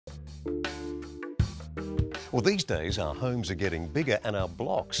Well, these days our homes are getting bigger and our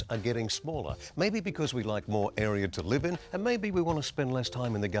blocks are getting smaller. Maybe because we like more area to live in, and maybe we want to spend less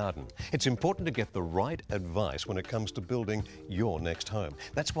time in the garden. It's important to get the right advice when it comes to building your next home.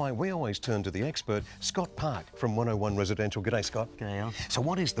 That's why we always turn to the expert, Scott Park from 101 Residential. G'day, Scott. G'day, Alan. So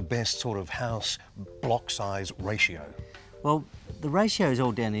what is the best sort of house block size ratio? Well, the ratio is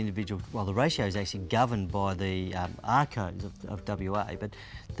all down to individual. Well, the ratio is actually governed by the R codes of WA, but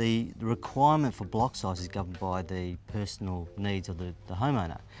the requirement for block size is governed by the personal needs of the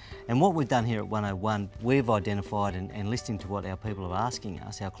homeowner. And what we've done here at 101, we've identified and listening to what our people are asking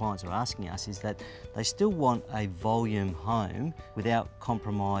us, our clients are asking us, is that they still want a volume home without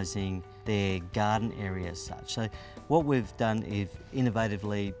compromising their garden area as such. So what we've done is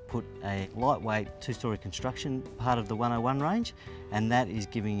innovatively put a lightweight two-storey construction part of the 101 range, and that is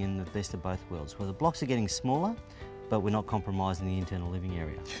giving them the best of both worlds, where the blocks are getting smaller, but we're not compromising the internal living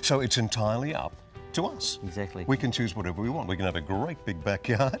area. So it's entirely up to us. Exactly. We can choose whatever we want. We can have a great big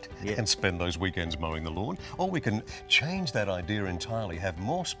backyard and spend those weekends mowing the lawn, or we can change that idea entirely, have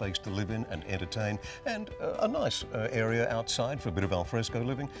more space to live in and entertain, and a nice area outside for a bit of alfresco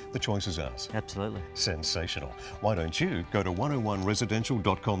living. The choice is ours. Absolutely. Sensational. Why don't you go to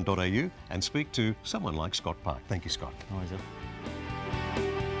 101residential.com.au and speak to someone like Scott Park. Thank you, Scott. Always up.